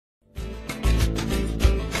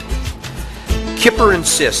KIPOR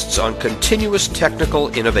insists on continuous technical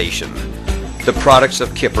innovation. The products of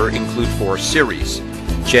KIPOR include 4 series: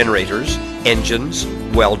 generators, engines,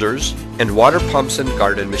 welders, and water pumps and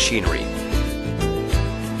garden machinery.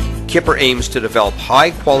 KIPOR aims to develop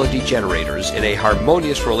high-quality generators in a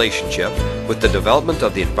harmonious relationship with the development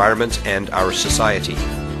of the environment and our society.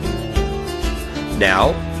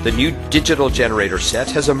 Now, the new digital generator set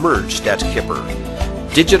has emerged at KIPOR.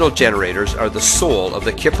 Digital generators are the soul of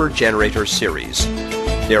the KIPOR generator series.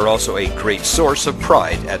 They are also a great source of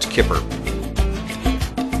pride at KIPOR.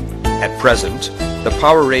 At present, the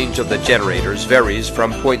power range of the generators varies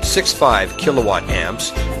from 0.65 kilowatt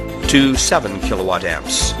amps to 7 kilowatt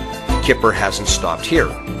amps. KIPOR hasn't stopped here.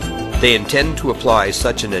 They intend to apply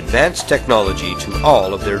such an advanced technology to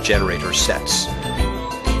all of their generator sets.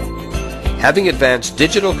 Having advanced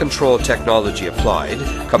digital control technology applied,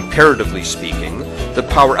 comparatively speaking, the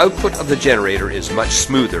power output of the generator is much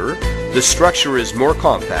smoother, the structure is more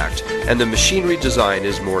compact, and the machinery design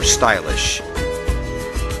is more stylish.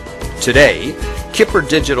 Today, KIPOR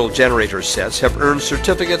digital generator sets have earned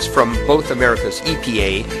certificates from both America's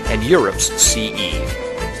EPA and Europe's CE.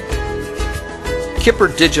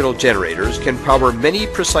 KIPOR digital generators can power many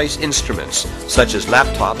precise instruments, such as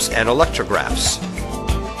laptops and electrographs.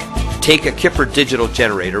 Take a KIPOR digital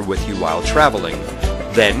generator with you while traveling.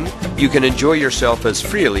 Then, you can enjoy yourself as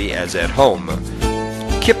freely as at home.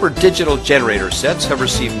 KIPOR digital generator sets have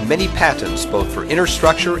received many patents both for inner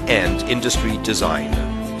structure and industry design.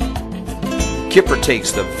 KIPOR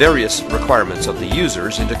takes the various requirements of the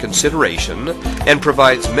users into consideration and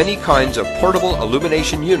provides many kinds of portable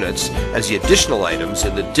illumination units as the additional items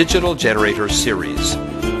in the digital generator series.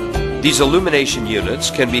 These illumination units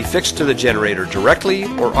can be fixed to the generator directly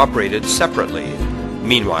or operated separately.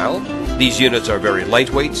 Meanwhile, these units are very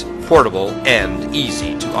lightweight, portable, and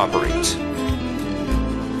easy to operate.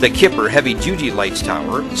 The KIPOR Heavy Duty Lights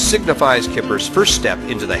Tower signifies KIPOR's first step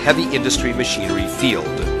into the heavy industry machinery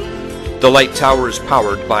field. The light tower is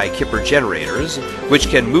powered by KIPOR generators, which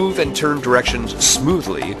can move and turn directions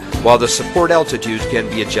smoothly, while the support altitude can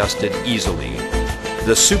be adjusted easily.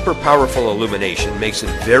 The super powerful illumination makes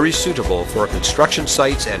it very suitable for construction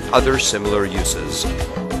sites and other similar uses.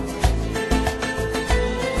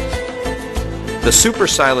 The super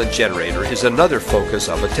silent generator is another focus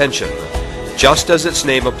of attention. Just as its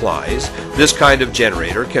name applies, this kind of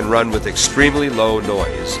generator can run with extremely low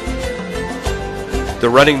noise. The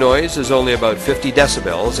running noise is only about 50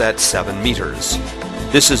 decibels at 7 meters.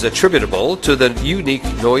 This is attributable to the unique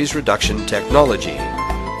noise reduction technology.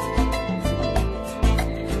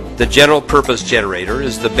 The general purpose generator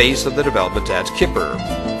is the base of the development at KIPOR.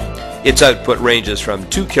 Its output ranges from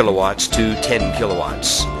 2 kilowatts to 10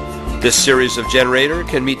 kilowatts. This series of generator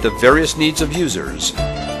can meet the various needs of users.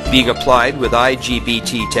 Being applied with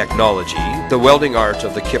IGBT technology, the welding art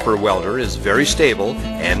of the KIPOR welder is very stable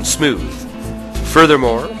and smooth.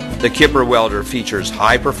 Furthermore, the KIPOR welder features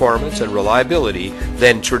high performance and reliability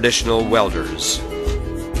than traditional welders.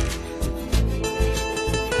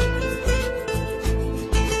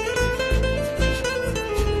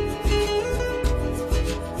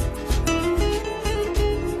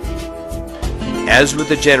 As with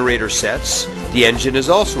the generator sets, the engine is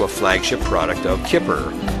also a flagship product of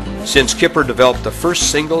KIPOR. Since KIPOR developed the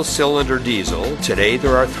first single-cylinder diesel, today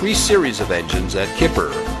there are 3 series of engines at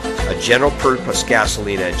KIPOR: a general-purpose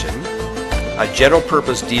gasoline engine, a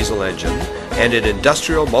general-purpose diesel engine, and an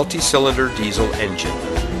industrial multi-cylinder diesel engine.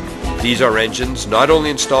 These are engines not only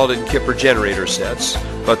installed in KIPOR generator sets,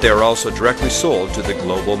 but they are also directly sold to the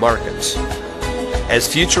global markets. As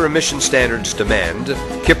future emission standards demand,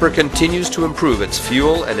 KIPOR continues to improve its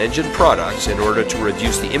fuel and engine products in order to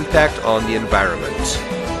reduce the impact on the environment.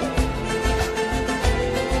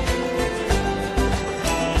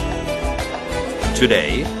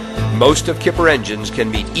 Today, most of KIPOR engines can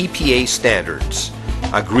meet EPA standards.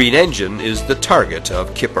 A green engine is the target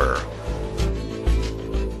of KIPOR.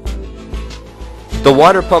 The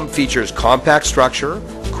water pump features compact structure,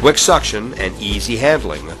 quick suction, and easy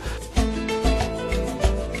handling.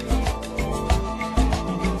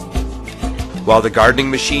 While the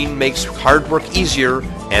gardening machine makes hard work easier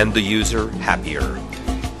and the user happier.